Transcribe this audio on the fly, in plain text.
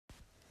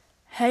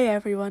Hey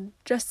everyone,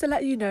 just to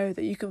let you know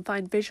that you can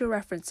find visual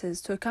references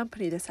to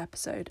accompany this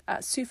episode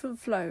at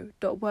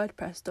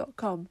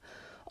soufandflow.wordpress.com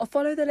or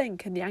follow the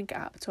link in the Anchor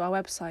app to our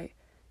website.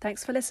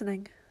 Thanks for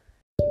listening.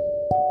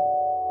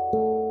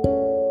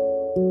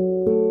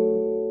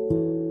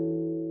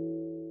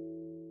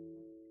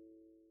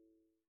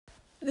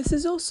 This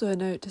is also a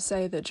note to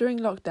say that during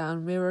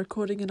lockdown we were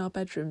recording in our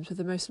bedrooms with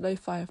the most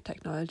lo-fi of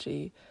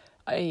technology,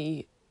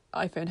 i.e.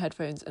 iPhone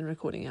headphones and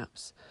recording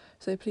apps,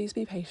 so please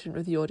be patient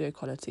with the audio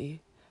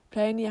quality.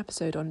 Playing the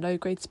episode on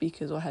low-grade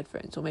speakers or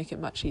headphones will make it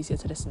much easier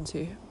to listen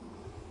to.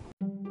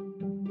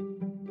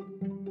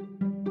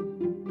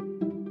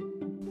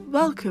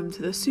 Welcome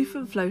to the Souf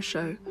and Flow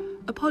Show,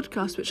 a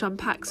podcast which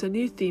unpacks a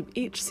new theme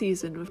each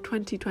season with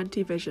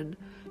 2020 vision,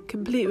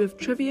 complete with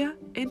trivia,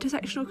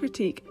 intersectional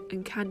critique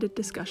and candid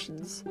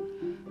discussions.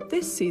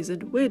 This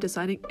season, we're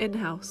designing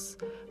in-house.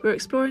 We're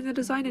exploring the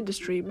design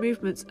industry,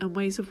 movements and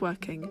ways of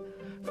working.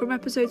 From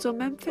episodes on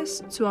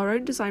Memphis to our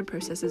own design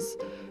processes,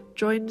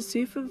 join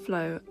Souf and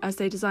Flow as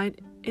they design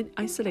in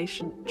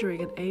isolation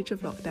during an age of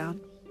lockdown.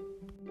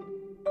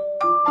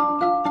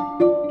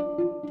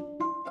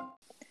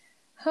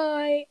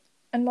 Hi,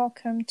 and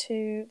welcome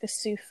to the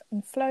Souf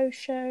and Flow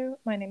Show.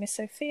 My name is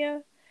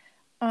Sophia.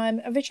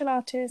 I'm a visual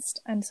artist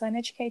and design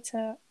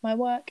educator. My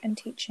work and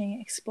teaching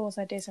explores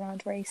ideas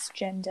around race,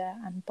 gender,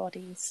 and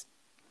bodies.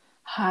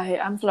 Hi,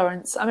 I'm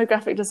Florence. I'm a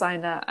graphic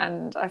designer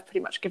and I've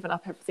pretty much given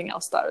up everything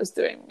else that I was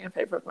doing in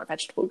favour of my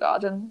vegetable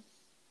garden.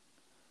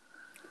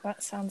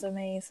 That sounds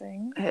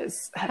amazing.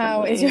 It's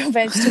How is your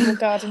vegetable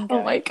garden going?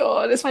 Oh my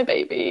god, it's my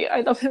baby.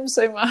 I love him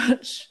so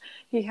much.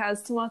 He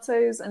has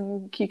tomatoes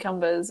and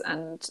cucumbers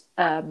and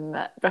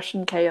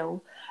Russian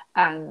kale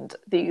and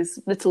these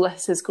little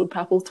lettuces called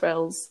purple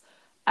thrills.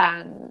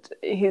 And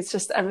he's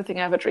just everything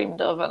I ever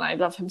dreamed of, and I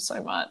love him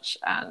so much,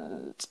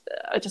 and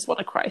I just want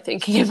to cry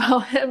thinking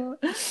about him.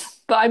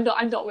 But I'm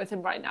not with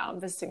him right now. I'm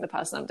visiting the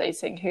person I'm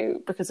dating,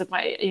 who, because of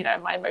my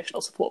my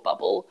emotional support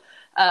bubble,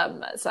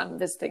 so I'm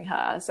visiting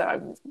her.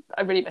 So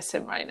I really miss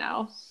him right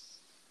now.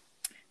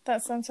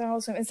 That sounds so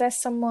awesome. Is there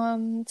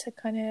someone to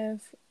kind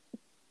of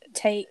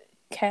take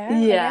care?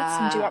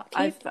 Yeah, and do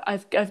upkeep?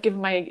 I've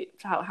given my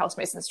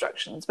housemates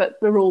instructions, but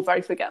we're all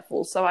very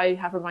forgetful, so I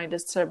have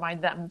reminders to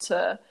remind them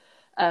to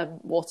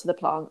water the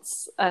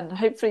plants, and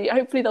hopefully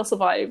they'll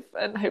survive,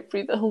 and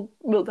hopefully they'll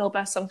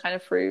bear some kind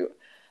of fruit.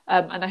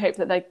 And I hope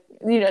that they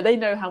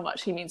know how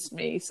much he means to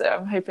me. So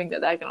I'm hoping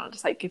that they're gonna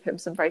just give him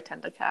some very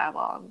tender care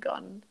while I'm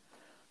gone.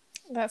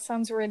 That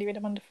sounds really, really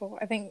wonderful.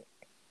 I think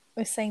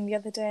we were saying the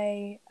other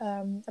day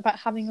about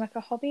having a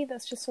hobby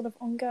that's just sort of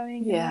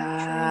ongoing.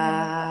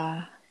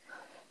 Yeah.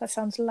 That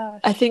sounds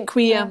lush. I think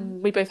we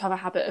both have a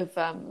habit of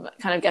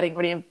kind of getting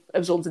really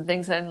absorbed in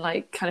things and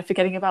kind of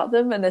forgetting about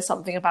them. And there's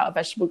something about a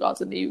vegetable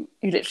garden that you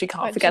literally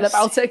can't forget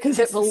about it because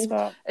it will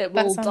die.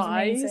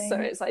 Amazing. So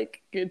it's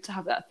good to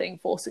have that thing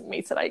forcing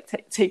me to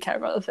take care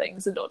of other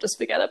things and not just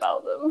forget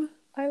about them.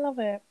 I love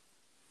it.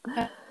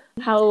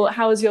 How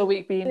has your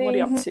week been? What are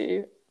you up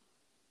to?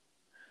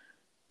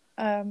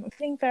 I'm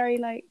feeling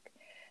very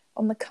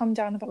on the come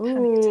down of a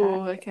panic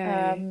attack.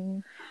 Okay.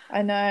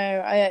 I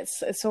know.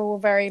 It's all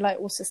very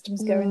all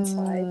systems go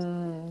inside.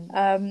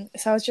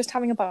 So I was just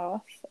having a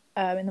bath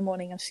in the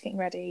morning. I was just getting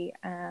ready,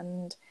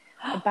 and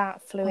a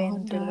bat flew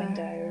in through the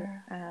window,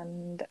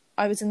 and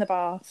I was in the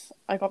bath.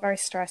 I got very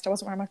stressed. I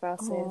wasn't wearing my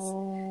glasses.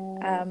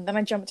 Then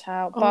I jumped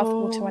out. Bath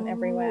water went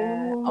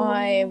everywhere.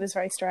 I was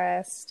very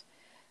stressed.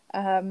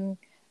 On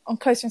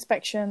closer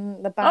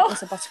inspection, the bat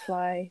was a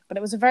butterfly, but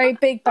it was a very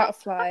big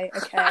butterfly.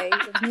 Okay,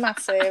 it was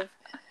massive.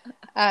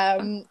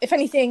 If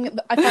anything,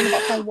 I found the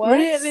butterfly worse.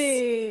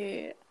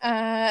 Really?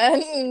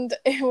 And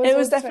it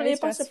was definitely a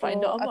butterfly,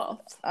 not a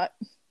moth.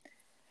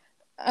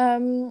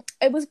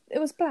 It was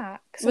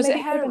black. So was maybe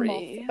it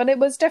hairy? But it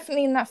was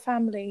definitely in that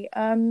family.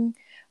 I don't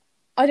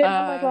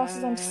have my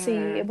glasses on to see.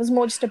 It was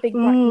more just a big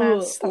black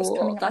mass that was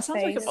coming up my face. That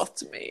sounds like a moth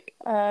to me.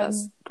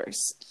 That's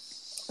gross.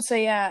 So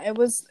yeah, it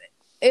was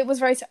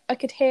very. I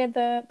could hear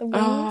the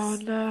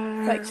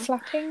wings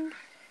flapping,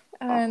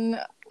 and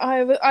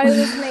I was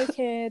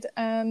naked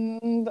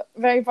and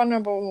very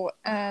vulnerable,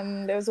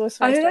 and it was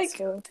also very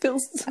stressful.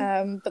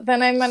 But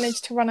then I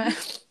managed to run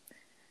out.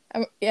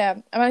 I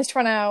managed to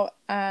run out,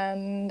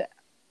 and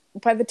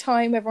by the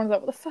time everyone was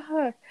like, "What the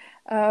fuck?"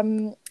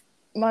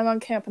 My mum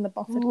came up and the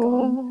moth had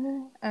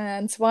gone,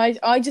 and so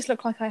I just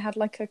looked like I had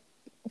a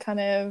kind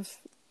of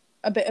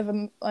a bit of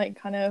a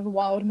kind of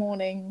wild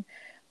morning,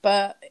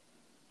 but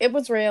it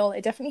was real.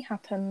 It definitely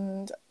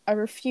happened. I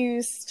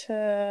refuse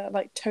to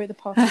toe the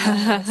party on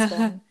this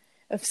one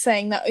of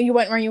saying that you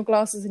weren't wearing your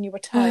glasses and you were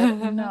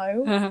tired.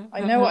 No,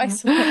 I know what I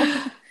saw.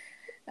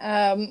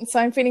 So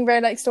I'm feeling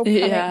very still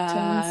panicked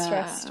and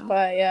stressed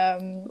by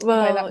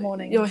that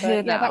morning. You're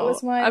here now. That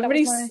was my. I'm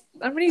really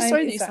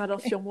sorry that you started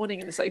off your morning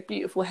in this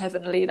beautiful,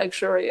 heavenly,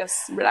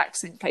 luxurious,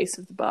 relaxing place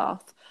of the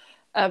bath.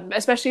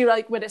 Especially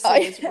when it's so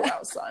miserable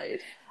outside,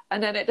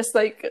 and then it just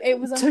it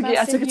was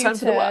I took a turn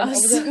for the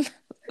worse.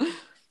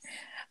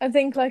 I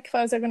think if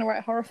I was ever going to write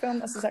a horror film,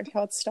 that's exactly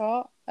how I'd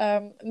start.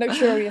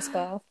 Luxurious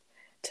bath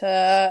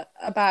to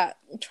a bat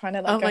trying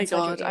to like. Oh go my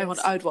inside god,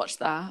 I would watch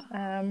that.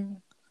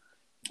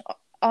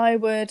 I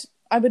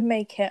would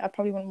make it. I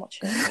probably wouldn't watch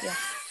it.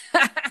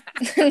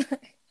 But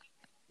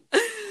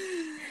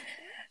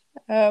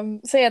yeah.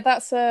 So yeah,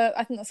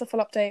 I think that's a full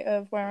update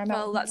of where I'm at.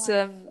 Well, that's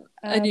a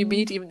new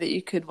medium that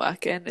you can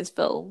work in is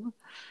film,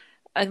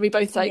 and we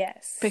both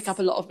pick up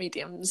a lot of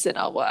mediums in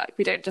our work.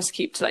 We don't just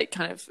keep to like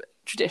kind of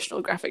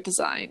traditional graphic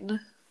design.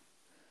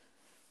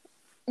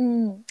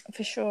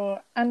 For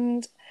sure.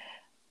 And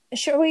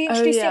shall we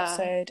introduce the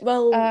episode?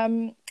 Well,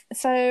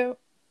 so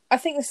I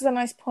think this is a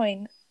nice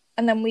point,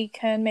 and then we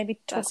can maybe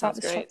talk about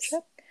the structure.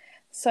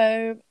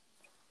 So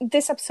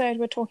this episode,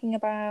 we're talking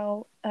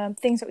about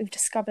things that we've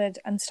discovered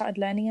and started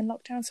learning in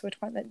lockdown. So we're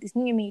talking about these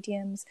new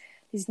mediums,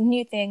 these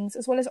new things,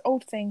 as well as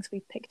old things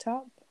we've picked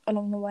up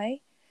along the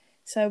way.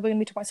 So we're going to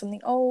be talking about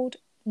something old,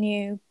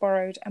 new,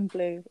 borrowed, and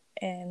blue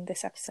in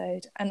this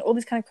episode, and all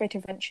these kind of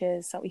creative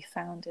ventures that we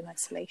found in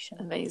isolation.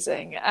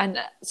 Amazing. And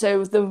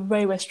so the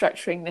way we're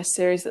structuring this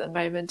series at the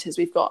moment is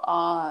we've got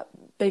our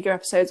bigger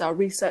episodes, our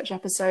research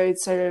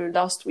episodes. So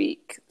last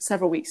week,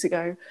 several weeks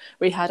ago,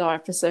 we had our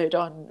episode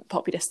on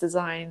populist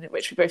design,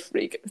 which we both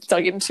really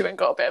dug into and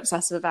got a bit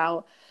obsessive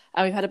about.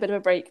 And we've had a bit of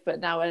a break, but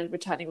now we're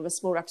returning with a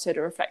small episode,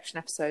 a reflection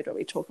episode, where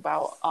we talk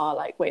about our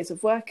like ways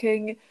of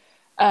working.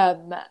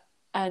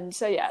 And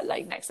so yeah,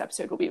 like next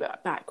episode we'll be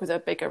back with a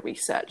bigger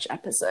research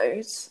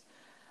episode.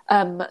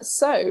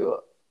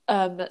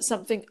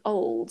 Something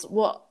old.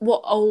 What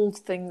old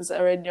things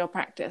are in your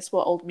practice?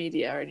 What old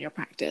media are in your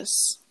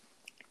practice?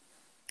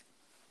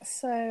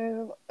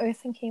 So I was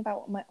thinking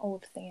about what my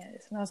old thing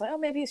is, and I was like, oh,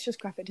 maybe it's just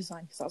graphic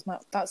design because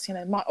that's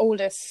my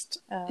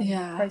oldest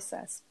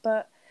process.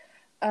 But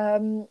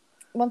one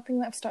thing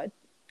that I've started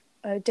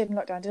did in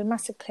lockdown, I did a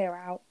massive clear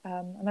out,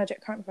 and I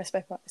can't remember if I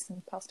spoke about this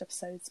in past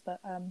episodes, but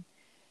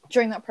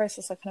during that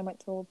process I kind of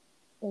went through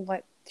all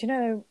like, I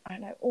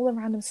don't know, all the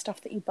random stuff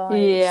that you buy,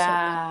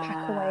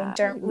 pack away and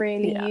don't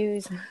really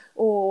use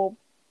or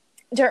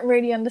don't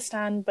really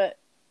understand, but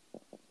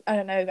I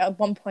don't know, at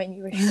one point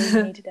you were sure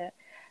you needed it.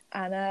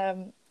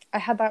 And I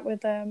had that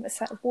with a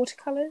set of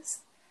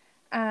watercolours,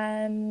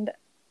 and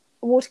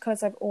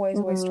watercolours I've always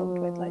struggled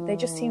with. Like, they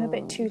just seem a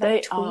bit too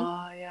twee.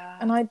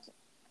 And I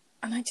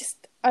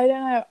don't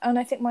know, and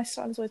I think my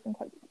style has always been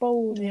quite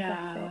bold and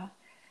graphic.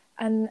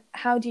 And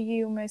how do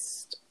you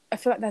almost, I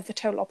feel like they're the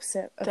total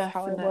opposite of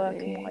how I work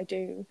and what I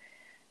do.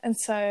 And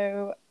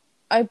so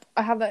I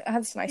had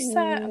this nice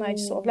set, and I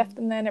just sort of left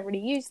them there, never really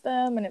used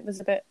them, and it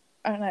was a bit,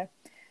 I don't know,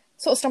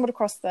 sort of stumbled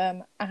across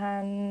them,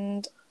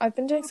 and I've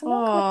been doing some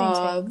more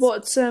colour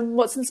paintings.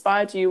 What's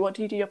inspired you? What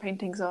do you do your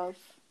paintings of?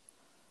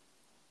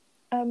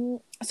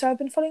 So I've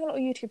been following a lot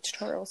of YouTube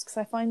tutorials because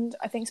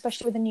I think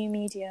especially with a new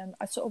medium,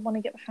 I sort of want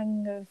to get the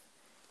hang of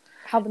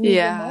how the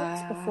medium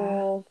works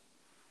before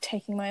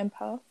taking my own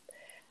path.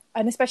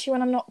 And especially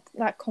when I'm not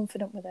that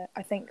confident with it,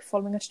 I think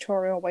following a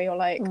tutorial where you're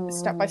like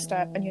step by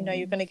step and you know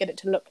you're going to get it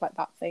to look like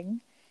that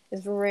thing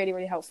is really,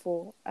 really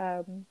helpful.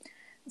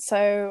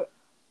 So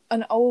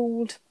an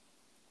old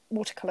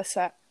watercolour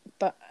set,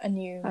 but a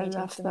new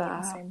medium for me in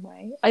the same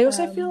way. I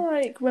also feel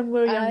like when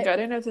we were younger, I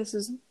don't know if this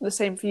is the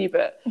same for you,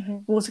 but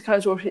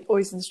watercolours were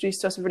always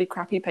introduced to us with really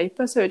crappy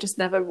paper, so it just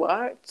never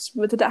worked.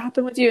 Did that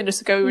happen with you, and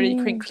just go really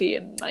crinkly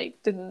and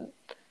like didn't?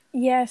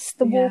 Yes,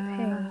 the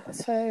warping.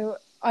 So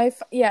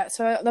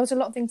so there was a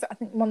lot of things that I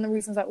think one of the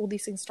reasons that all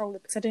these things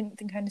struggled because I didn't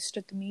think I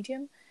understood the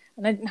medium,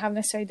 and I didn't have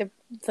necessarily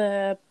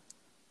the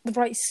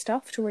right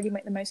stuff to really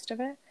make the most of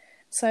it.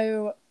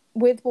 So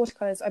with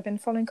watercolours, I've been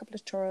following a couple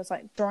of tutorials,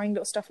 like drawing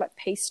little stuff like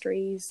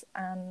pastries,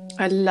 and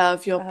I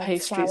love your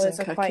pastries and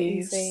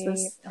cookies.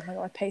 Oh my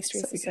god,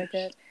 pastries are so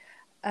good.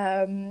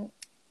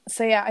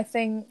 So yeah, I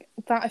think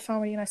that I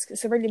found really nice.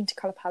 It's a really limited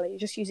colour palette. You're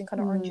just using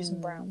kind of oranges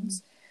and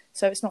browns,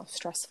 so it's not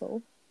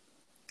stressful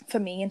for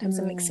me in terms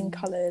of mixing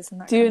colours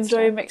and that. Do you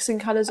enjoy mixing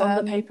colours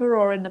on the paper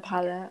or in the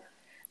palette?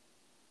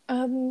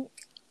 I'm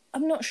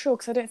not sure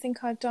because I don't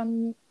think I've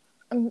done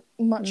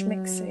much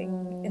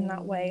mixing in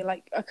that way.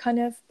 Like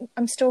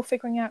I'm still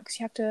figuring out because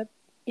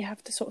you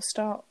have to sort of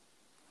start.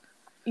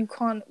 You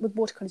can't with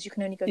watercolors. You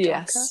can only go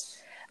darker,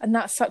 and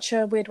that's such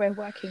a weird way of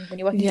working when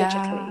you're working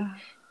digitally.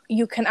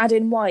 You can add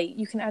in white.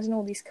 You can add in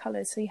all these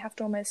colors, so you have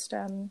to almost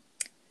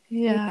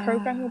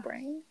reprogram your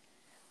brain.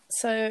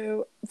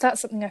 So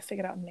that's something I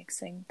figured out in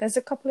mixing. There's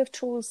a couple of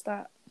tools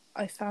that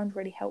I found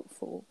really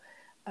helpful.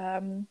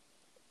 One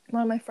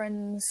of my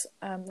friends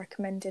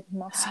recommended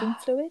masking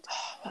fluid.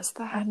 What's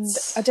that? And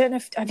I don't know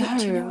if do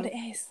you know what it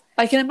is?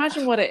 I can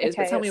imagine what it is,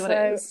 but tell me what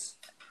it is.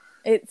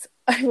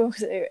 I will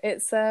do.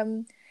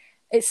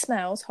 It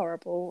smells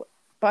horrible,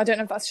 but I don't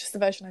know if that's just the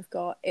version I've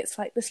got. It's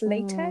like this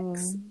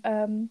latex,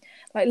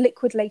 like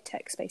liquid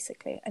latex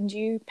basically, and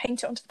you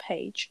paint it onto the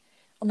page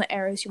on the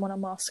areas you want to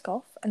mask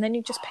off, and then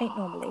you just paint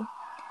normally.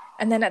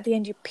 And then at the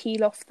end you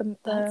peel off the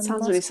That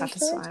sounds really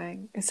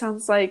satisfying. It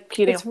sounds like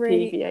peeling off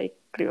PVA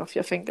glue off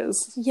your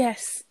fingers.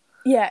 Yes.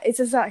 Yeah, it's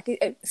exactly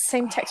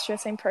same texture,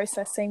 same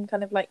process, same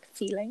kind of like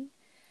feeling.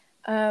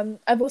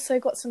 I've also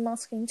got some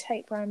masking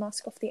tape where I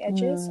mask off the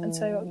edges, and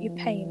so you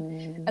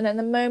paint, and then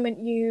the moment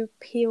you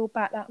peel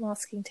back that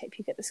masking tape,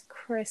 you get this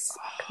crisp,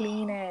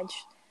 clean edge,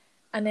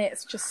 and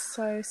it's just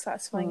so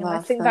satisfying. And I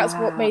think that's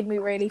what made me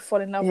really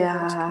fall in love with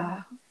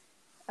watercolour.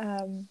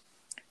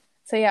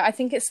 So yeah, I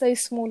think it's those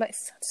small, like,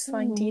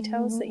 satisfying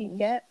details that you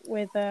get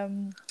with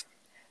the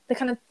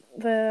kind of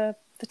the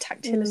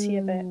tactility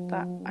of it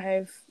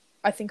that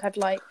I think I'd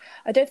like.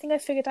 I don't think I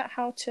figured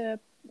out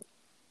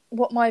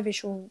what my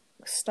visual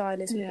style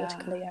is with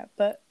watercolour yet,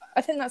 but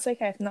I think that's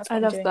okay. I think that's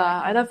what I'm doing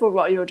right now. I love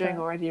what you're doing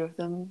already with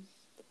them.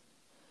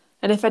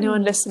 And if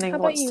anyone listening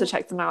wants to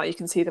check them out, you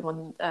can see them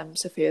on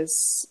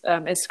Sophia's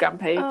Instagram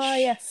page. Oh,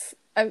 yes.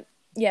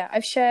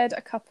 I've shared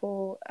a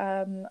couple.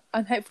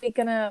 I'm hopefully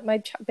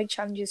my big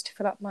challenge is to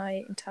fill up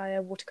my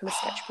entire watercolour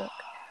sketchbook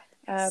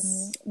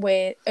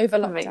with over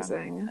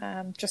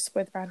lockdown, just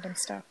with random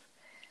stuff.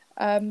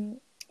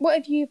 What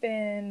have you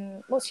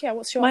been? What's your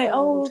I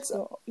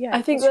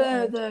think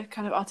the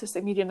kind of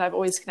artistic medium that I've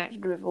always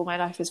connected with all my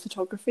life is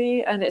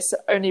photography, and it's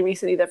only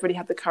recently that I've really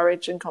had the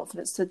courage and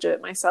confidence to do it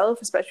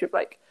myself, especially with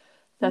like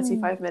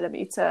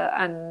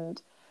 35mm,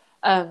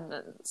 and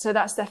so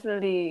that's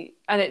definitely,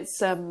 and it's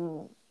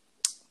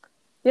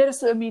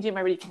that's a medium I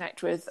really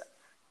connect with.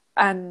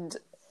 And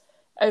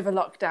over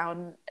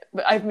lockdown,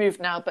 I've moved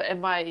now, but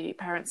in my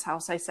parents'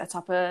 house I set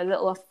up a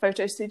little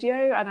photo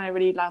studio, and I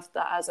really loved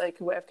that as like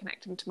a way of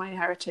connecting to my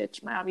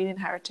heritage, my Armenian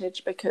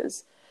heritage,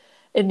 because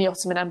in the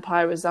Ottoman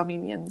Empire it was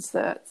Armenians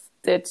that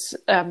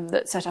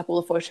set up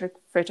all the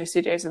photo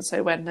studios, and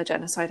so when the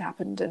genocide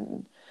happened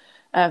and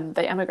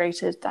they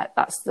emigrated,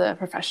 that's the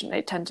profession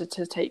they tended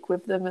to take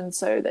with them. And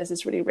so there's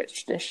this really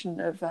rich tradition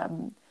of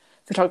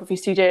photography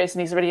studios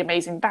and these really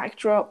amazing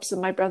backdrops,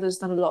 and my brother's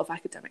done a lot of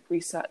academic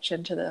research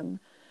into them.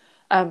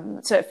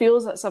 So it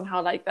feels that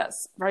somehow like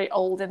that's very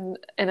old in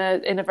a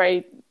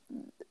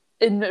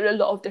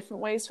lot of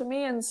different ways for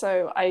me. And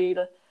so I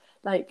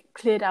like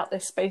cleared out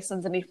this space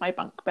underneath my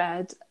bunk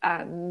bed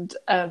and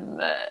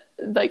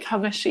like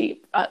hung a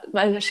sheet that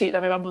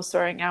my mum was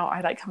throwing out.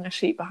 I like hung a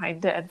sheet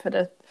behind it and put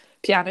a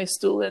piano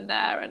stool in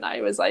there, and I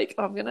was like,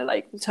 I'm gonna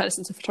like turn this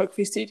into a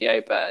photography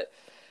studio. But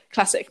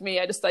classic me,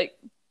 I just like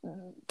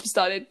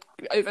started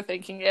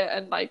overthinking it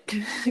and like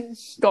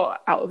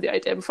got out of the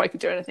idea before I could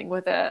do anything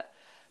with it.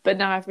 But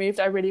now I've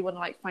moved, I really want to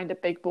like find a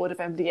big board of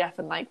MDF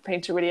and like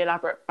paint a really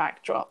elaborate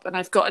backdrop. And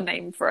I've got a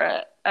name for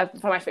it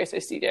for my photo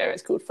studio.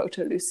 It's called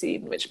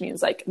Photolucine, which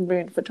means like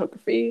moon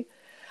photography,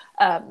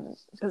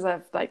 because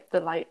of like the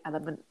light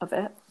element of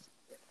it.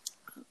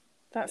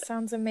 That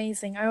sounds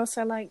amazing. I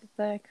also like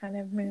the kind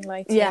of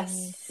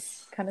moonlighting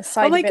kind of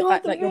side of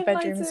it, like your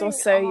bedroom's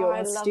also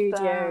your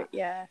studio.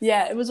 That.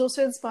 Yeah, it was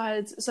also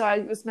inspired. So I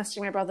was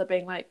messaging my brother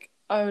being like,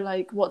 oh,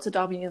 like, what did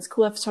Armenians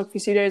call their photography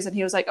studios? And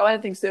he was like, oh,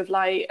 anything to do with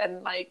light.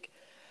 And like,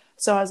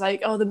 so I was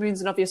like, oh, the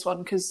moon's an obvious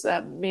one, because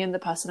me and the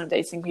person I'm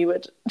dating, we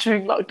would,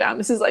 during lockdown,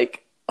 this is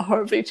like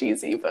horribly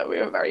cheesy, but we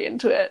were very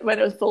into it. When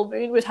it was full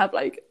moon, we'd have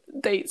like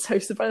dates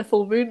hosted by the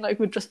full moon. Like,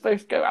 we'd just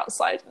both go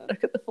outside and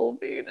look at the full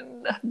moon.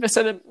 And that's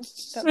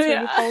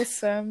really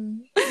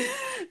wholesome.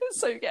 It's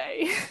so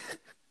gay.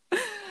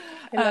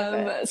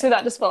 So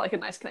that just felt like a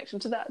nice connection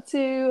to that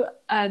too.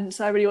 And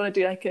so I really want to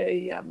do like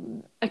a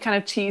kind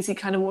of cheesy,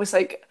 kind of almost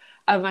like,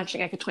 I'm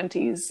imagining like a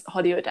 20s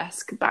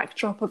Hollywood-esque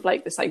backdrop of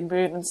like this like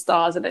moon and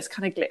stars, and it's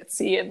kind of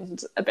glitzy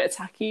and a bit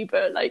tacky,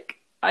 but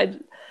like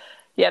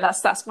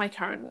that's my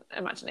current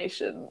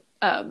imagination.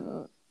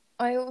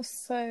 I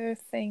also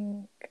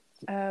think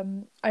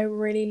I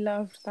really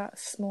loved that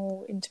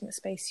small intimate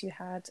space you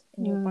had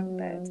in your bunk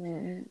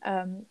bed,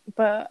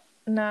 but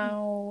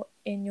now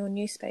in your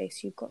new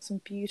space you've got some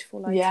beautiful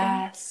lighting,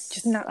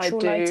 just natural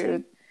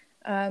lighting,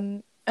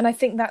 and I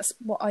think that's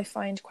what I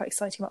find quite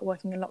exciting about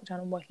working in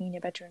lockdown and working in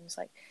your bedrooms,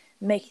 like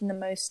making the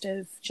most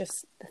of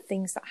just the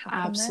things that happen.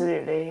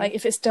 Absolutely. There. Like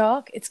if it's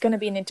dark, it's going to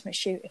be an intimate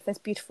shoot. If there's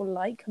beautiful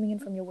light coming in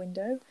from your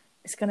window,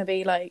 it's going to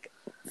be like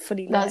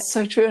fully lit. That's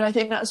so true, and I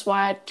think that's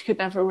why I could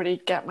never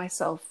really get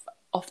myself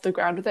off the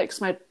ground with it,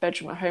 because my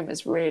bedroom at home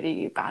is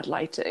really bad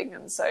lighting,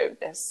 and so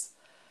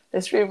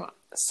this room,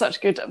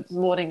 such good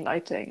morning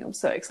lighting. I'm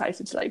so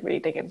excited to like really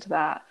dig into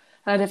that.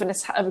 And I live in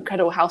this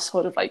incredible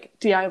household of like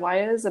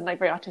DIYers and like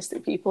very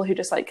artistic people who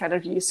just like kind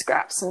of use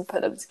scraps and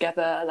put them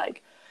together.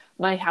 Like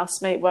my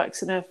housemate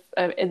works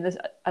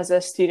as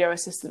a studio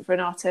assistant for an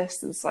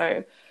artist, and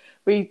so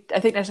I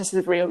think there's just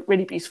a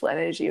really beautiful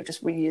energy of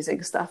just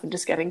reusing stuff and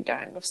just getting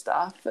going with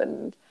stuff.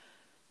 And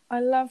I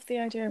love the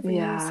idea of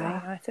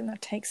reusing. I think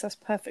that takes us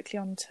perfectly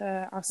onto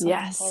our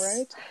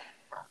something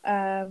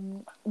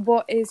borrowed.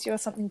 What is your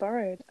something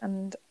borrowed?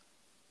 And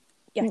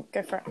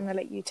go for it. I'm gonna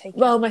let you take it.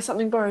 Well, my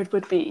something borrowed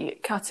would be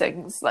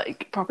cuttings,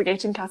 like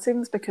propagating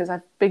cuttings, because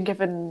I've been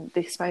given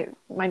these by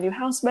my new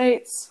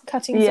housemates.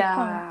 Cuttings of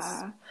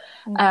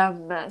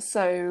plants.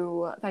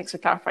 So thanks for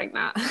clarifying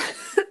that.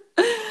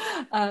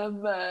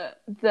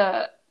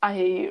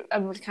 I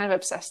am kind of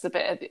obsessed a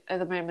bit at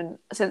the moment,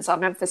 since our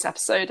Memphis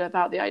episode,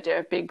 about the idea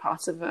of being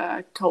part of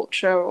a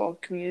culture or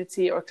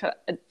community or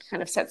a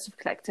kind of sense of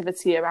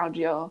collectivity around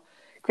your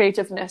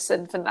creativeness,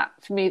 and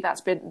for me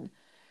that's been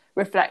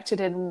reflected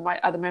in my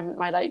at the moment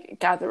my like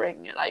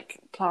gathering like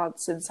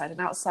plants inside and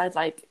outside.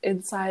 Like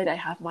inside I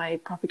have my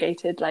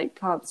propagated like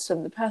plants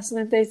from the person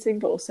I'm dating,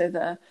 but also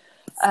the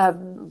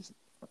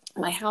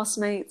my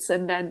housemates,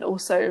 and then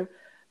also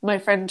my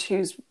friend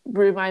whose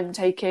room I'm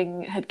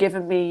taking had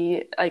given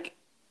me like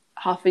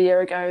half a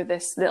year ago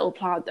this little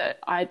plant that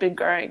I'd been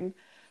growing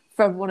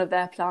from one of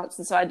their plants,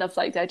 and so I love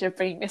like the idea of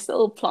bringing this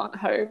little plant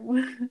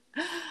home.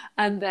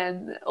 And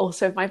then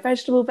also my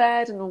vegetable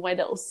bed and all my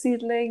little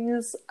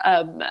seedlings.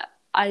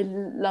 I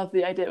love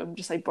the idea of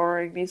just like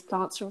borrowing these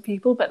plants from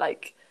people, but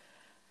like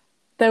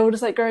they're all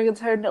just like growing in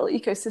their own little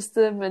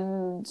ecosystem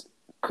and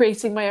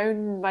creating my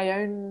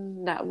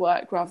own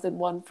network rather than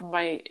one from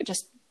my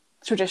just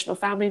traditional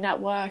family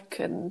network,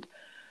 and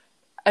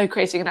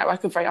creating a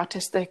network of very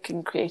artistic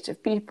and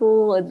creative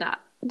people. And that,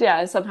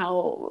 yeah,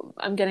 somehow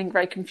I'm getting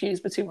very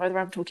confused between whether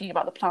I'm talking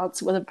about the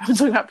plants or whether I'm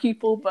talking about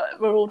people, but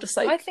we're all just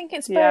like... I think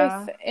it's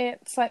both.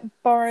 It's like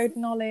borrowed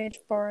knowledge,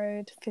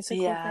 borrowed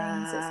physical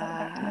things. It's like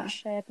that kind of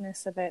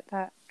sharedness of it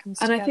that comes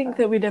together. And I think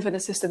that we live in a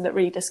system that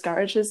really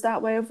discourages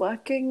that way of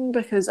working,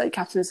 because like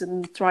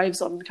capitalism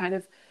thrives on kind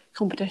of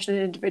competition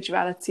and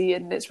individuality,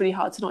 and it's really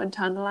hard to not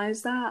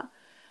internalize that.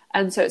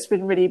 And so it's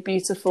been really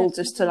beautiful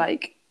just to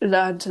like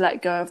learn to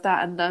let go of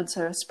that and learn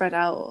to spread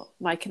out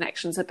my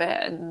connections a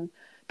bit and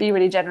be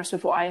really generous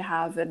with what I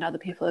have, and other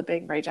people are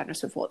being very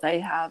generous with what they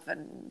have,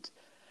 and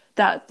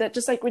that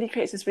just like really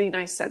creates this really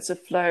nice sense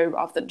of flow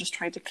rather than just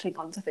trying to cling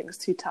on to things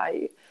too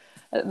tight.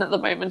 And at the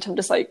moment I'm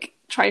just like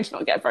trying to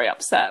not get very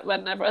upset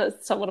whenever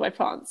one of my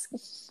plants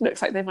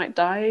looks like they might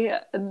die,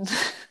 and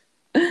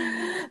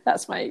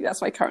that's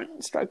my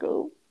current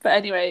struggle. But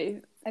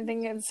anyway, I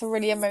think it's a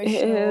really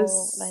emotional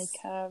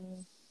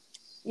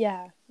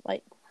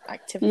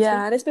activity.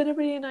 Yeah, and it's been a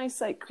really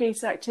nice like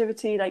creative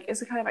activity. Like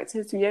it's a kind of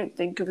activity you don't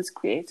think of as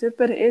creative,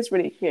 but it is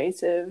really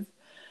creative.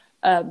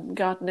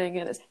 Gardening,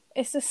 and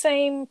it's the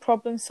same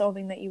problem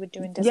solving that you would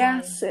do in design.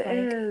 Yes, it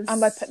is.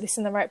 And I put this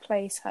in the right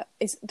place.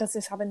 Does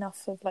this have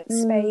enough of like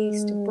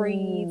space to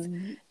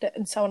breathe,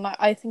 and so on? Like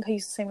I think I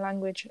use the same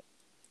language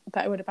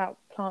that I would about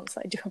plants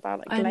that I do about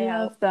like layout.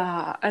 I love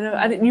that. I know,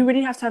 and you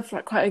really have to have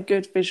like quite a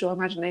good visual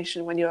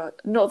imagination when you're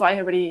not that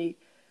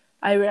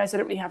I realise I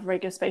don't really have a very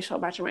good spatial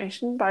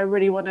imagination, but I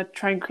really want to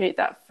try and create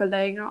that for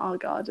laying out our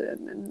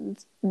garden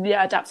and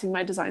adapting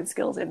my design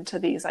skills into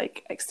these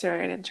like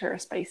exterior and interior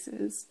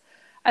spaces.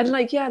 And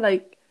like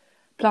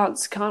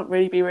plants can't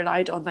really be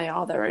relied on. They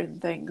are their own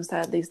things.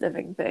 They're these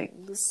living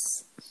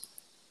things.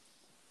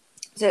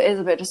 So it is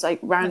a bit just like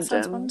random. That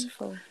sounds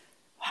wonderful.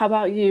 How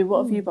about you?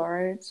 What have you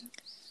borrowed?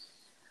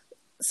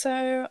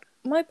 So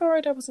my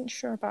borrowed I wasn't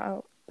sure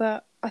about,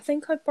 but I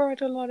think I've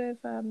borrowed a lot of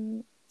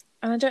and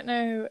I don't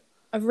know,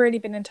 I've really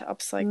been into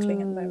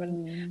upcycling at the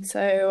moment.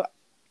 So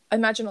I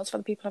imagine lots of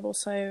other people have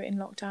also in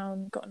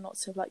lockdown gotten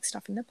lots of like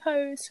stuff in the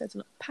post. So there's a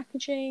lot of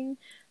packaging,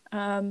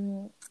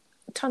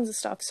 tons of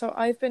stuff. So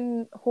I've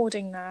been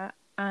hoarding that.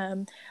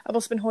 I've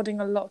also been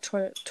hoarding a lot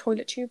of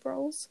toilet tube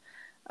rolls,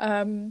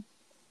 and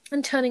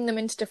turning them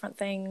into different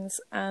things,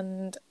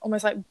 and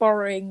almost like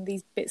borrowing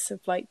these bits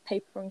of like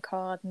paper and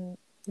card and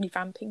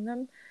revamping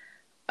them.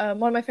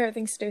 One of my favourite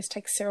things to do is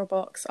take a cereal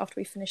box after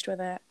we finished with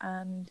it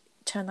and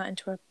turn that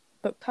into a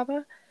book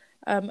cover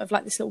of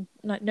like this little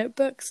like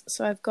notebooks.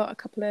 So I've got a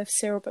couple of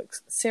cereal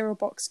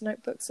box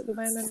notebooks at the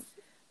moment.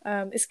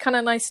 It's kind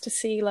of nice to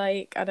see,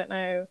 like, I don't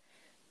know,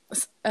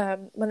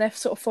 when they're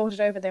sort of folded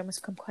over, they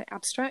almost become quite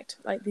abstract,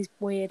 like these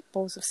weird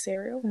balls of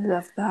cereal.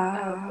 Love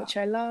that. Which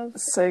I love.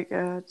 So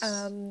good.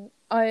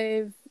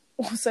 I've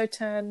also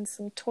turned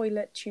some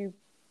toilet tube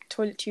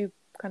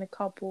kind of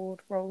cardboard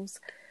rolls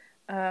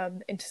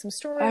into some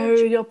storage. Oh,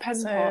 your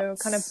pen pots. So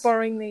kind of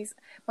borrowing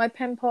my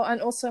pen pot,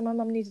 and also my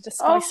mum needed a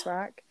spice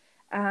rack,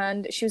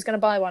 and she was going to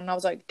buy one, and I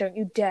was like, "Don't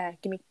you dare!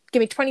 Give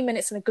me 20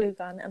 minutes and a glue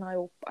gun, and I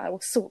will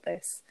sort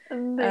this."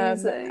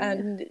 Amazing.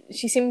 And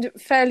she seemed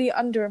fairly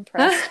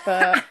underimpressed,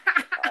 but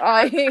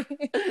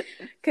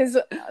because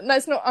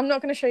I'm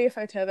not going to show you a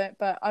photo of it,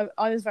 but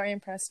I was very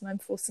impressed, and I'm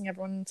forcing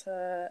everyone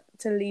to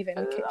leave it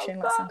in the kitchen.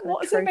 Like some kind of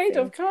What's it made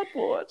of?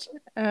 Cardboard.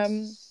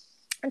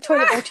 And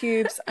toilet bowl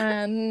tubes,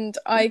 and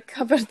I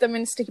covered them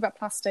in sticky back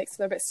plastic so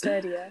they're a bit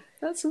sturdier.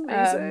 That's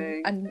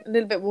amazing. And a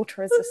little bit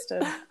water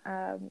resistant.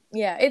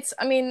 It's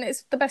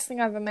the best thing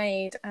I've ever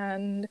made.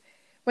 And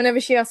whenever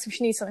she asks if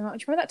she needs something, I'm like,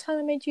 do you remember that time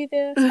I made you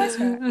the spice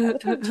rack at the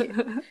toilet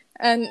tube?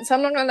 And so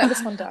I'm not going to let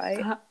this one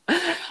die.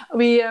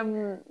 We,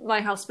 my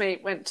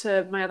housemate went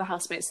to my other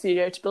housemate's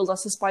studio to build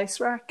us a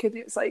spice rack, and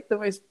it's like the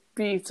most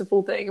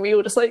beautiful thing. We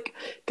all just like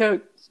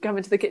come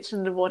into the kitchen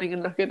in the morning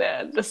and look at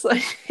it and just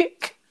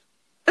like...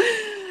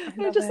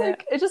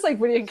 It's just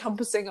like really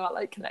encompassing our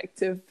like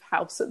collective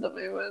house at the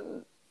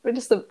moment.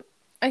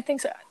 I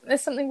think so.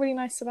 There's something really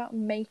nice about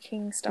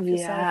making stuff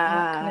yourself,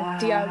 and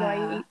that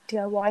kind of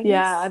DIY.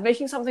 Yeah, and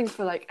making something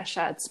for like a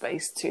shared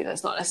space too.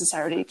 That's not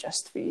necessarily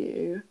just for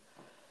you.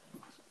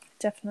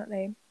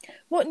 Definitely.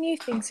 What new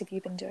things have you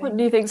been doing? What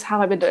new things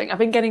have I been doing? I've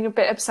been getting a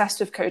bit obsessed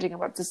with coding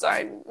and web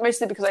design,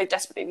 mostly because I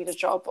desperately need a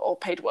job or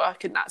paid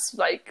work, and that's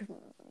like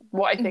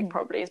what I think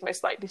probably is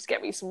most likely to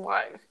get me some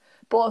work.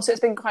 But also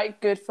it's been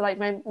quite good for like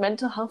my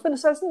mental health in a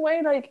certain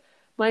way. Like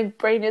my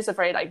brain is a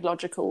very like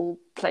logical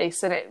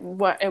place, and it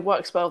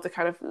works well with the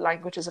kind of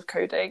languages of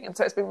coding, and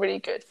so it's been really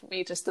good for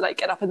me just to like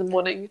get up in the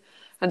morning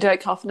and do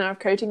like half an hour of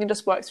coding and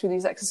just work through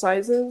these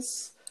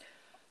exercises.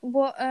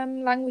 What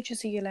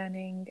languages are you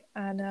learning,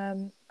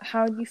 and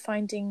how are you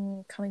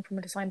finding coming from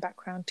a design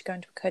background to go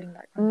into a coding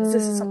background? Because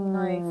this is something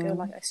I feel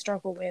like I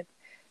struggle with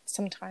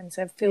sometimes.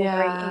 I feel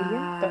very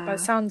alien, but by the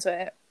sounds of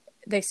it,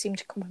 they seem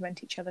to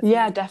complement each other.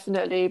 Yeah,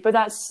 definitely. But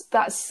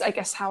that's I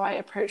guess how I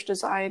approach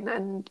design.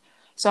 And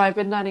so I've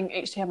been learning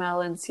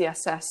HTML and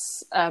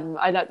CSS.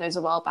 I learnt those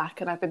a while back,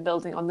 and I've been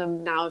building on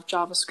them now with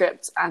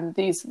JavaScript and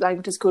these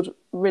languages called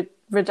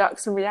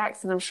Redux and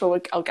React. And I'm sure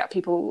I'll get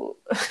people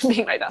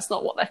being like, that's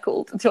not what they're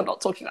called, you're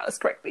not talking about this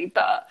correctly,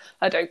 but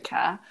I don't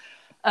care.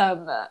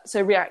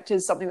 So React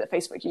is something that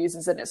Facebook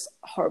uses, and it's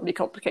horribly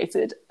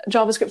complicated.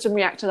 JavaScript and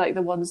React are like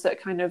the ones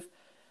that kind of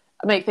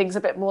make things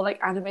a bit more like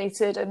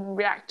animated and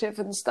reactive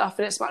and stuff,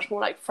 and it's much more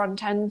like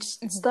front end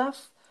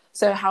stuff.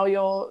 So how the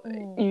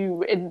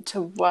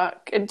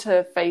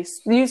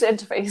user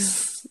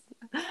interface.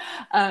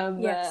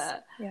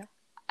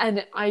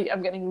 And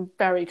I'm getting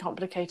very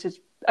complicated.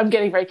 I'm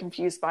getting very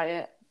confused by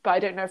it. But I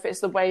don't know if it's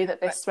the way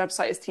that this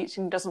website is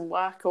teaching doesn't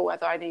work, or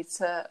whether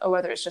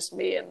whether it's just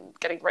me and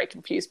getting very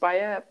confused by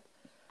it.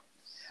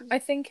 I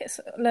think it's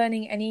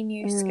learning any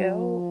new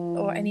skill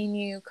or any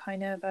new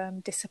kind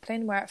of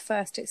discipline, where at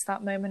first it's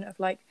that moment of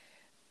like,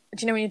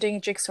 do you know when you're doing a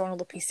jigsaw and all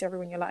the pieces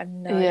everywhere and you're like, I have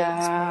no idea what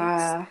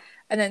this makes.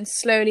 And then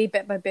slowly,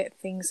 bit by bit,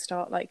 things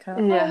start like, oh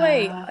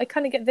wait, I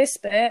kind of get this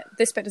bit.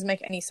 This bit doesn't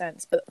make any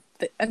sense,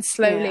 and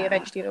slowly,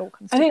 eventually, it all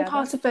comes together. I think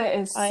part of it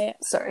is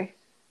sorry.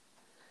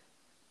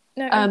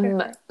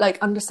 No, like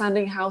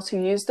understanding how to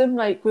use them,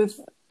 like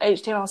with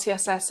HTML,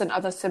 CSS, and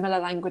other similar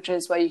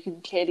languages, where you can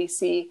clearly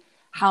see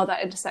how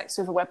that intersects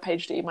with a web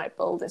page that you might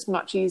build. It's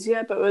much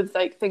easier. But with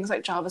like things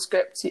like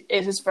JavaScript, it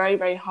is very,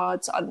 very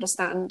hard to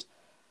understand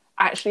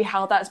actually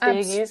how that's being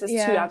used. It's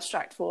too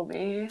abstract for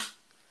me.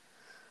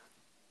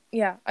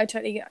 Yeah, I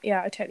totally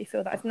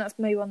feel that. I think that's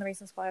maybe one of the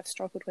reasons why I've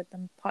struggled with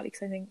them, partly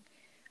because I think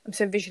I'm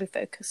so visually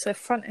focused. So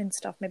front end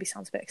stuff maybe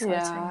sounds a bit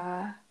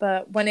exciting,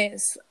 but when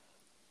it's,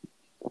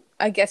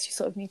 I guess you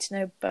sort of need to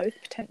know both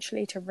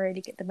potentially to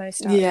really get the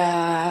most out of it.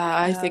 Yeah,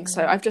 I think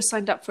so. I've just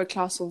signed up for a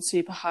class on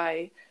Super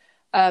High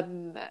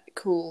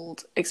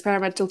called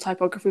Experimental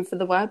Typography for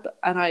the Web,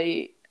 and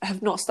I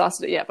have not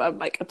started it yet, but I'm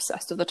like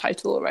obsessed with the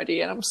title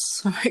already, and I'm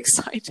so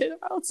excited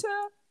about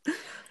it.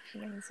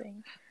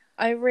 Amazing.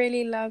 I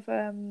really love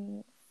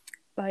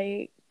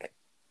like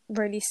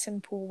really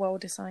simple,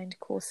 well-designed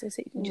courses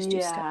that you can just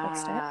do step by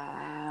step,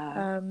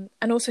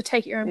 and also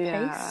take your own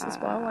pace as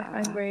well. I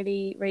find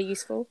really, really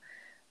useful.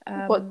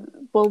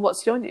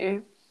 What's your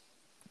new?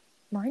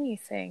 My new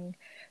thing.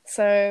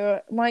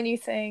 So my new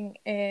thing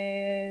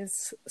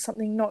is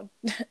something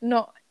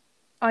not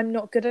I'm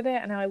not good at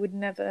it, and I would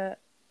never.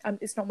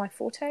 It's not my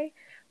forte,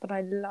 but I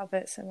love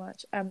it so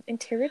much.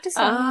 Interior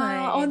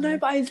design. Oh no,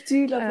 but I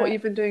do love what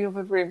you've been doing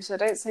with room, so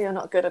don't say you're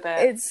not good at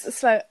it. It's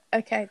slow.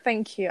 Okay,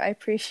 thank you. I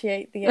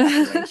appreciate the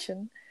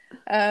explanation.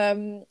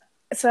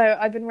 So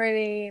I've been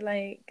really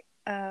like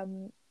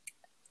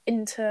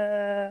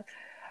into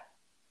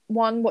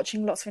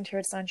watching lots of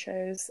interior design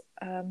shows,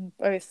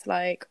 both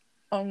like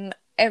on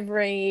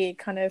every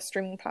kind of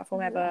streaming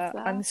platform ever.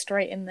 I'm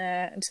straight in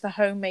there into the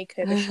home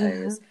makeover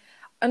shows,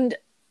 and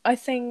I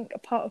think a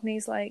part of me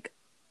is like,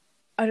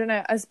 I don't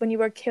know, as when you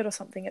were a kid or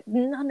something,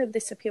 none of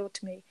this appealed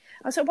to me.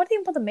 I was like, why do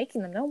you bother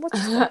making them? No one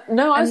watches them.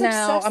 No, I was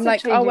obsessed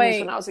with changing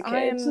when I was a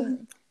kid.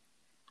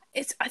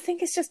 I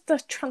think it's just the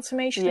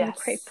transformation and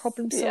creative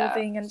problem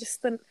solving and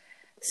just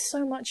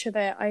so much of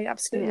it I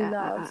absolutely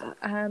love.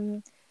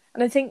 And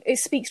I think it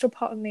speaks to a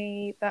part of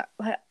me that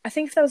I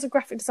think if there was a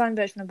graphic design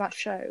version of that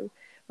show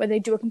where they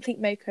do a complete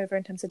makeover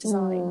in terms of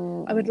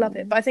design, I would love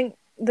it. But I think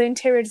the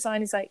interior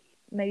design is like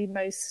maybe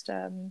most...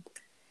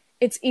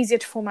 it's easier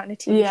to format in a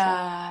TV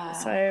show.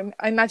 So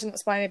I imagine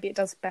that's why maybe it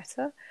does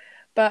better.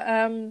 But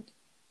I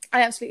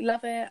absolutely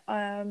love it.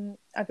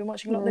 I've been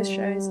watching a lot of those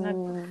shows, and I've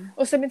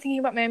also been thinking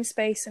about my own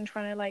space and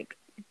trying to like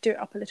do it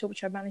up a little,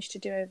 which I've managed to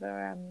do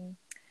over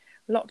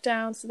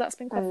lockdown. So that's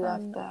been quite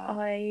fun.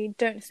 I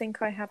don't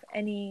think I have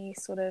any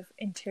sort of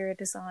interior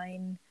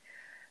design.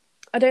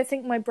 I don't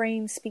think my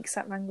brain speaks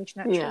that language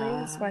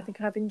naturally. So I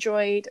think I've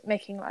enjoyed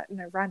making like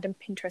random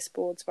Pinterest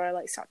boards where I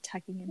like start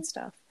tagging in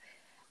stuff.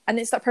 And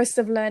it's that process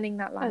of learning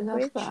that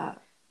language,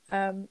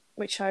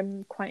 which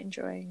I'm quite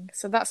enjoying.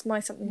 So that's my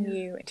something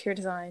new, interior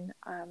design.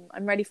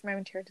 I'm ready for my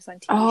interior design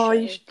TV show.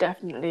 You should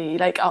definitely,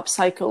 like,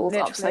 upcycled.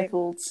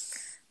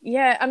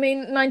 Yeah, I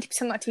mean,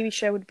 90% of that TV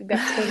show would be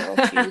bacterial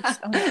tubes.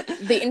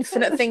 The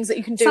infinite things that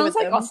you can do Sounds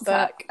with like them. Art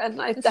Attack, and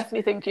I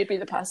definitely think you'd be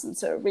the person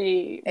to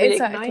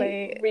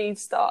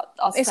restart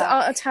Art Attack. It's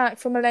Art Attack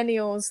for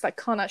millennials that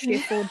can't actually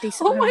afford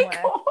decent homeware.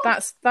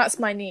 God. That's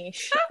my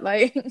niche.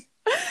 Like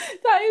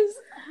that is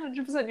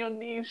 100% your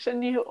niche,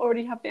 and you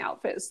already have the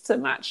outfits to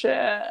match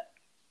it.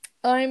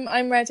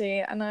 I'm ready,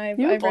 and I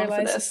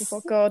realised this is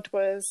what God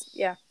was.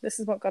 Yeah, this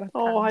is what God had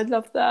planned. Oh, I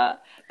love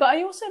that. But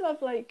I also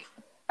love, like,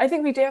 I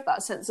think we do have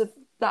that sense of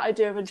that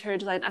idea of interior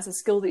design as a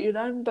skill that you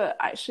learn, but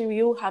actually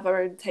we all have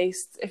our own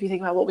taste. If you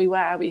think about what we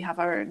wear, we have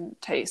our own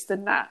taste,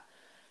 and that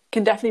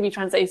can definitely be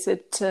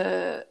translated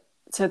to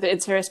the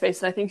interior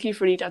space. And I think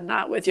you've really done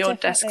that with your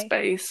desk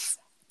space.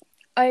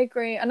 I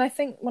agree, and I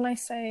think when I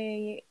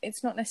say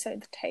it's not necessarily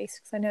the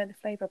taste, because I know the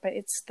flavour, but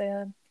it's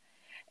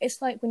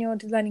like when you're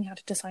learning how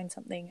to design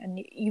something, and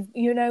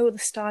you know the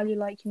style you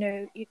like, you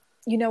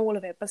know all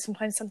of it, but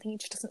sometimes something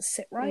just doesn't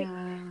sit right,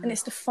 and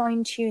it's the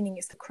fine tuning,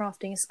 it's the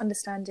crafting, it's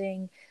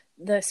understanding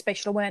the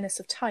spatial awareness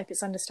of type,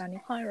 it's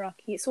understanding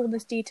hierarchy, it's all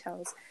those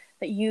details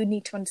that you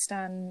need to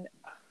understand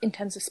in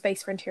terms of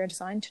space for interior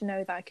design to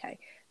know that okay,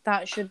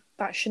 that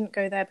shouldn't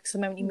go there, because the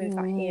moment you move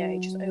that here,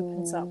 it just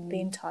opens up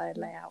the entire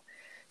layout.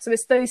 So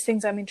it's those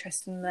things I'm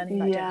interested in learning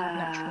that don't have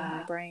naturally in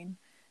my brain.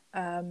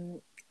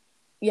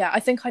 I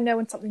think I know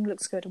when something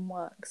looks good and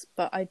works,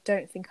 but I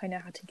don't think I know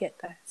how to get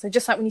there. So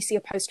just like when you see a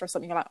poster or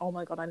something, you're like, oh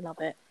my God, I love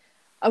it.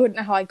 I wouldn't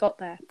know how I got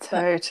there.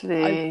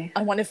 Totally.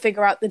 I want to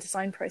figure out the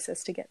design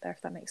process to get there,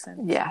 if that makes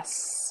sense.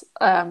 Yes.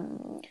 I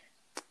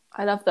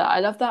love that. I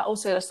love that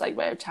also, just like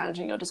way of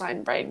challenging your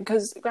design brain,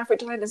 because graphic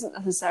design isn't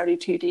necessarily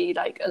 2D.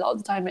 Like a lot of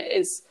the time it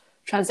is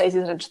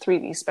translated into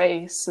 3D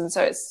space. And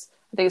so I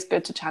think it's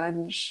good to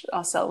challenge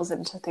ourselves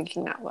into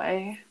thinking that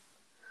way.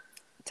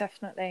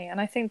 Definitely,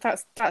 and I think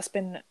that's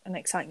been an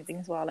exciting thing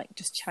as well, like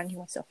just challenging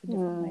myself in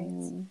different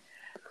ways.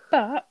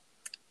 But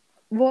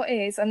what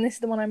is, and this is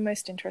the one I'm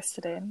most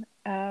interested in,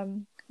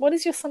 what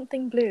is your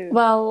something blue?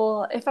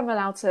 Well, if I'm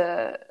allowed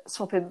to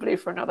swap in blue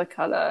for another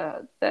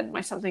colour, then my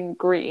something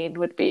green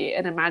would be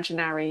an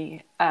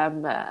imaginary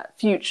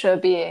future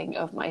being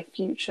of my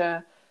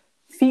future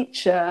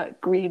feature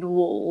green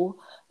wall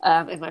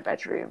in my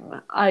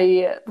bedroom.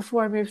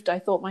 Before I moved, I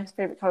thought my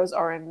favourite colour was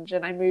orange,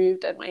 and I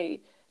moved, and my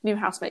new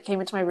housemate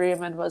came into my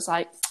room and was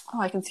like, oh,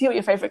 I can see what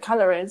your favourite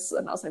colour is.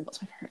 And I was like, what's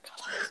my favourite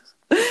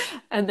colour?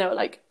 And they were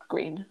like,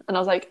 green. And I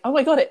was like, oh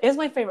my God, it is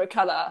my favourite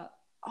colour.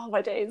 Oh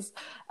my days.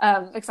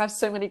 Because I have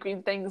so many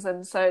green things.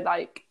 And so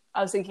like,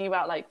 I was thinking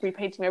about like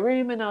repainting my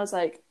room, and I was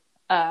like,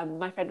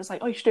 my friend was like,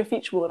 oh, you should do a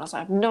feature wall. And I was like,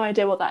 I have no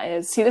idea what that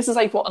is. See, this is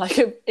like what like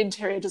an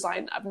interior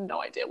design, I have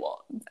no idea what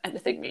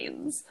anything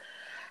means.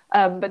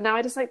 But now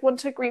I just like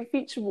want a green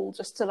feature wall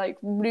just to like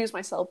lose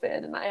myself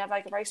in, and I have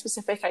like a very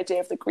specific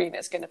idea of the green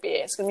it's going to be.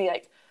 It's going to be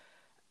like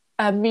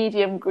a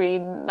medium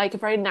green, like a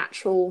very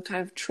natural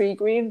kind of tree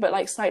green, but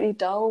like slightly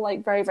dull,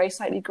 like very, very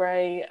slightly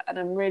grey. And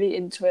I'm really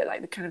into it,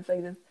 like the kind of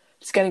like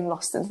just getting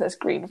lost into this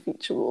green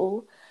feature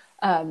wall.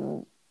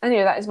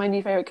 Anyway, that is my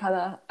new favourite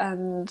colour,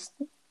 and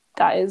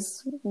that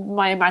is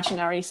my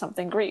imaginary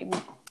something green.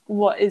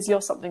 What is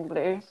your something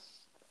blue?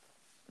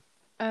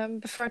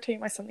 Before I tell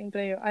you my something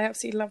blue, I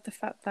absolutely love the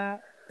fact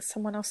that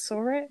someone else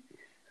saw it,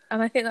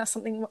 and I think that's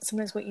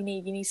sometimes what you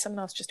need. You need someone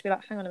else just to be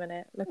like, hang on a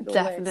minute, look at all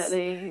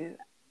Definitely. This.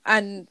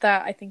 And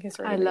that I think is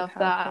really, really love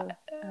powerful.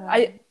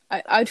 that.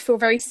 I'd feel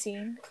very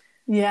seen.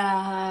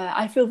 Yeah,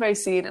 I feel very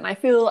seen, and I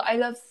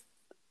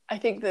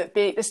think that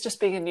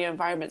being in new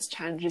environments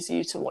challenges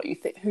you to what you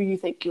think, who you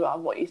think you are,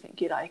 what you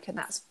think you like, and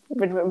that's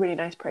been a really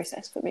nice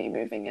process for me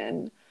moving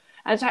in,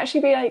 and to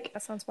actually be like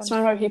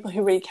surrounded by people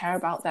who really care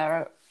about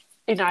their.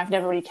 I've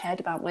never really cared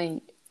about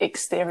my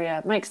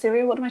exterior.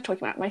 What am I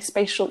talking about? My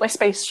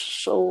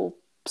spatial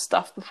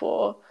stuff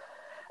before.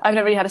 I've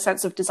never really had a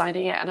sense of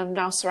designing it, and I'm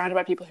now surrounded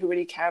by people who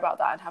really care about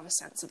that and have a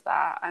sense of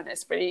that. And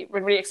it's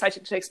really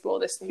exciting to explore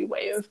this new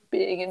way of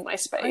being in my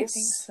space. I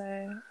think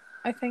so.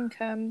 I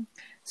think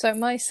so.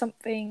 My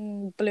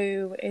something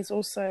blue is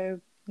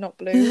also not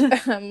blue.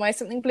 My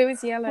something blue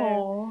is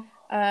yellow.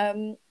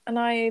 And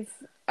I've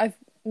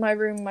my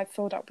room I've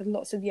filled up with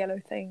lots of yellow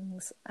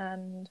things,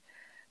 and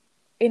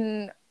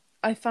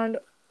I found,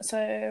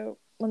 so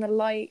when the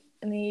light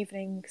in the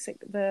evening,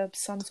 the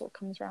sun sort of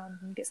comes around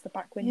and gets the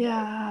back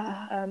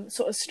window,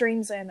 sort of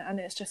streams in, and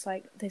it's just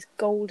like this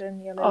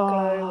golden yellow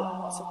glow on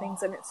lots of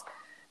things, and it's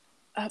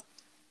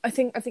I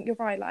think you're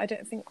right. Like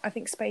I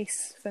think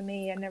space for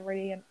me, I never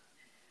really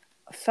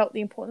felt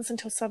the importance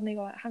until suddenly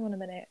you're like, hang on a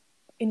minute,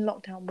 in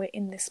lockdown we're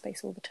in this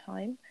space all the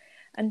time,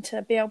 and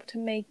to be able to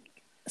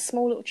make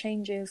small little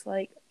changes,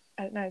 like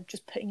I don't know,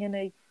 just putting in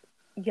a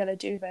yellow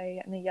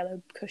duvet and a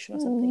yellow cushion or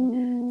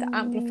something that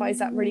amplifies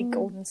that really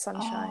golden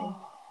sunshine,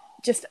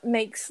 just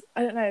makes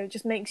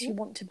you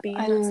want to be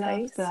in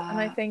that space. And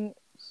I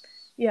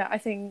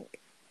think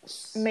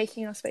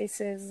making our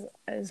spaces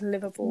as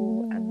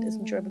livable and as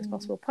enjoyable as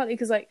possible, partly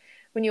because like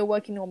when you're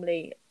working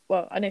normally,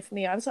 well, I know for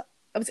me I was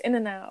in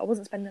and out, I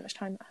wasn't spending that much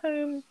time at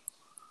home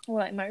or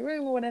like in my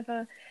room or whatever,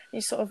 and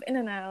you're sort of in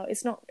and out.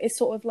 It's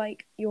sort of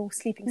like your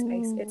sleeping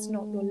space, it's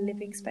not your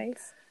living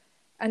space.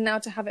 And now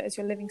to have it as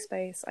your living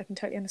space, I can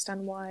totally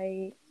understand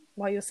why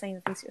you're saying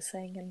the things you're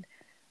saying, and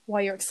why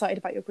you're excited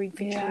about your green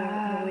feature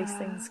and all these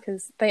things,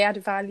 because they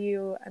add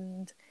value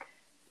and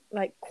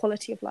like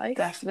quality of life.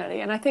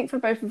 Definitely. And I think for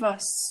both of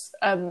us,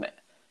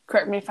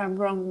 correct me if I'm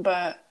wrong,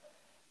 but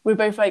we're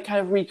both like kind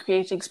of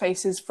recreating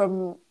spaces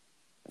from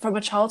from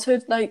a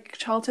childhood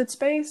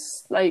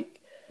space, and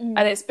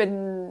it's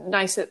been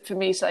nice for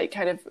me to like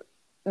kind of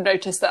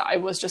notice that I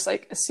was just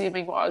like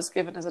assuming what I was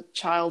given as a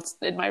child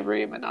in my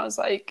room, and I was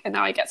like, and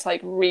now I get to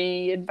like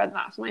reinvent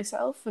that for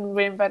myself and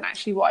reinvent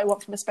actually what I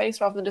want from a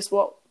space rather than just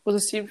what was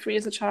assumed for me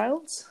as a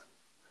child.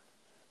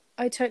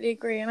 I totally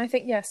agree, and I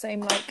think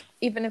same. Like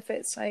even if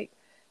it's like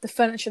the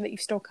furniture that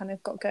you've still kind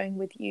of got going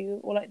with you,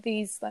 or like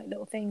these like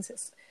little things,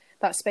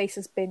 that space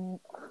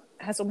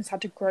has almost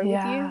had to grow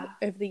with you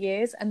over the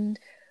years, and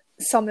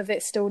some of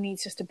it still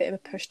needs just a bit of a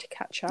push to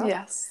catch up.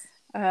 Yes.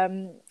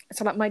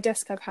 So like my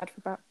desk I've had for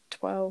about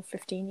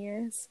 12-15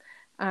 years,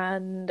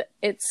 and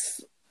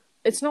it's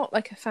not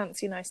like a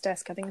fancy nice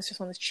desk. I think it's just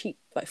one of those cheap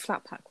like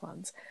flat pack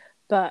ones,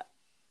 but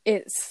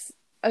it's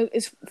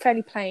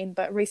fairly plain.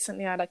 But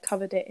recently I like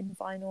covered it in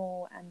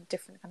vinyl and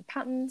different kind of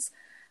patterns,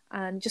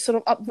 and just sort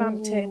of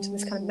up-vamped it into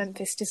this kind of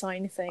Memphis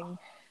design thing,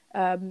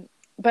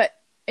 but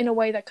in a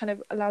way that kind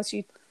of allows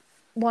you,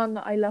 one,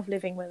 I love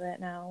living with it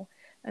now,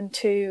 and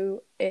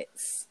two,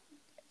 it's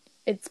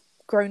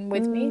grown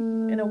with me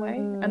in a way,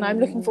 and I'm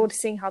looking forward to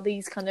seeing how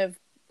these kind of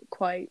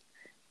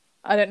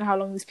I don't know how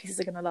long these pieces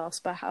are going to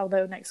last, but how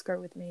they'll next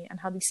grow with me, and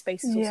how these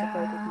spaces also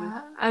grow with you.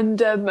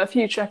 And a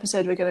future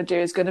episode we're going to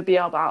do is going to be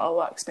about our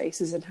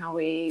workspaces and how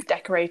we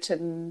decorate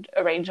and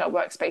arrange our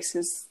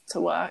workspaces to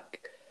work.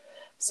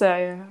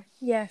 So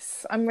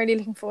yes, I'm really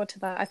looking forward to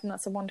that. I think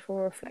that's a wonderful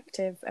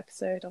reflective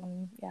episode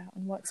on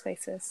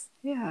workspaces.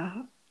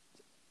 Yeah.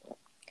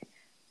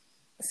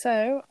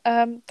 So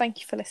thank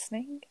you for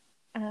listening.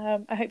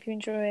 I hope you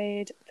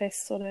enjoyed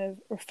this sort of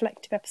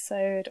reflective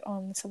episode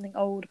on something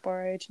old,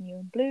 borrowed, new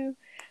and blue.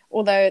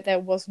 Although there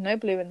was no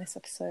blue in this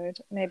episode.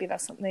 Maybe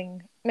that's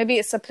something, maybe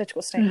it's a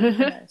political statement,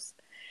 who knows.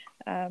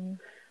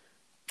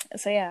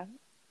 So yeah.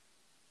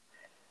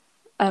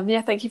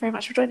 Thank you very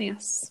much for joining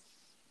us.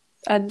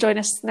 And join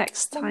us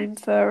next time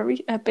for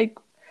a big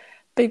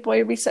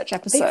boy research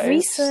episode. Big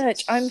research.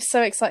 I'm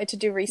so excited to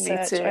do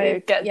research. Me too.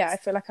 I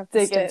feel like I've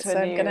dig missed into it, so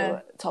a new I'm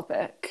gonna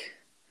topic.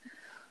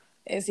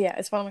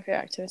 It's one of my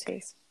favorite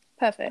activities.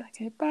 Perfect.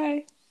 Okay,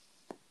 bye.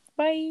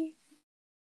 Bye.